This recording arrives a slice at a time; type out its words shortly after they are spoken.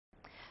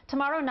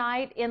Tomorrow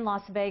night in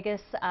Las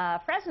Vegas,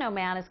 Fresno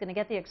man is going to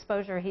get the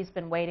exposure he's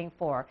been waiting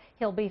for.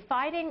 He'll be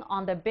fighting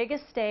on the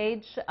biggest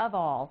stage of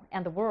all,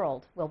 and the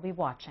world will be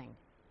watching.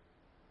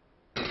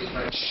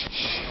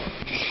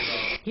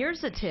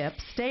 Here's a tip.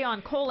 Stay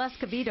on Cole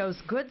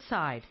Escovedo's good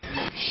side.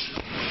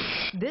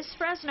 This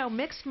Fresno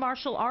mixed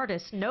martial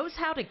artist knows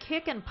how to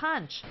kick and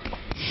punch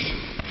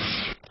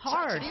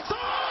hard.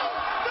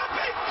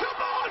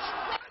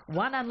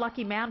 One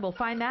unlucky man will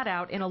find that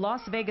out in a Las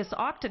Vegas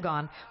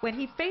octagon when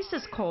he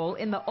faces Cole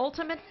in the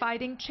Ultimate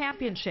Fighting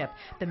Championship,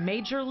 the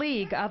major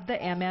league of the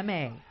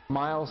MMA.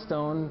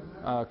 Milestone,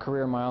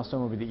 career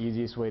milestone would be the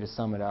easiest way to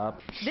sum it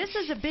up. This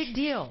is a big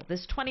deal.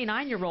 This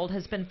 29-year-old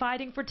has been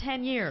fighting for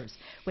 10 years.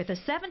 With a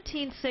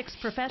 17-6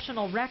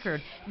 professional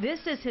record,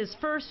 this is his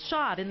first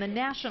shot in the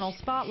national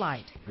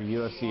spotlight. The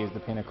UFC is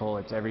the pinnacle.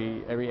 It's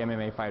every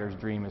MMA fighter's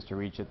dream is to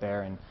reach it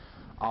there, and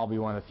I'll be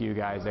one of the few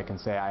guys that can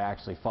say I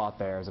actually fought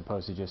there as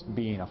opposed to just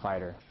being a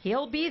fighter.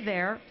 He'll be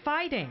there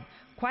fighting.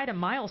 Quite a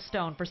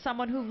milestone for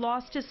someone who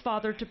lost his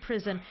father to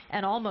prison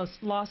and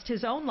almost lost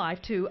his own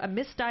life to a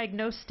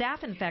misdiagnosed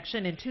staph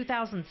infection in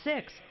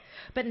 2006.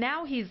 But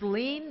now he's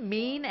lean,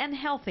 mean, and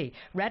healthy,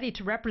 ready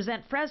to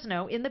represent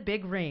Fresno in the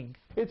big ring.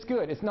 It's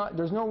good.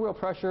 There's no real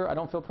pressure. I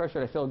don't feel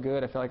pressured. I feel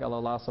good. I feel like I have a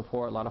lot of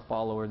support, a lot of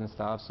followers and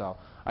stuff. So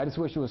I just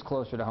wish it was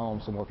closer to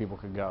home so more people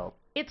could go.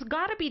 It's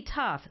got to be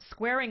tough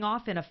squaring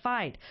off in a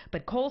fight,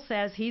 but Cole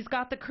says he's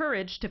got the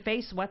courage to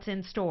face what's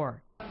in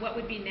store. What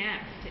would be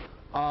next?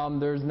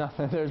 There's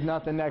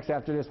nothing next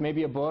after this.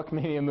 Maybe a book,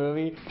 maybe a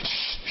movie.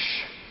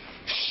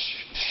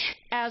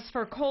 As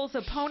for Cole's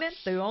opponent,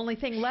 the only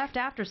thing left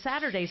after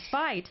Saturday's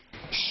fight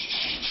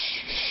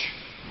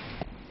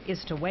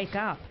is to wake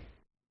up.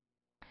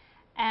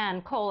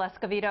 And Cole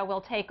Escovedo will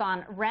take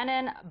on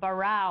Renan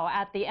Barao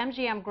at the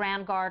MGM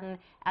Grand Garden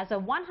as a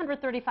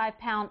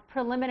 135-pound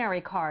preliminary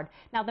card.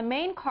 Now, the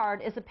main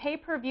card is a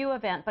pay-per-view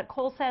event, but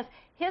Cole says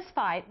his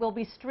fight will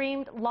be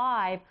streamed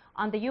live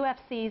on the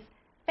UFC's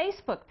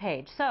Facebook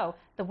page. So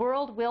the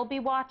world will be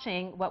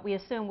watching what we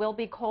assume will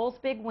be Cole's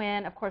big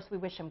win. Of course, we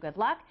wish him good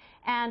luck.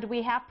 And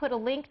we have put a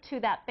link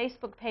to that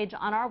Facebook page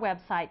on our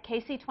website,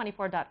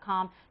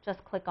 kc24.com.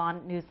 Just click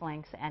on News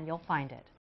Links and you'll find it.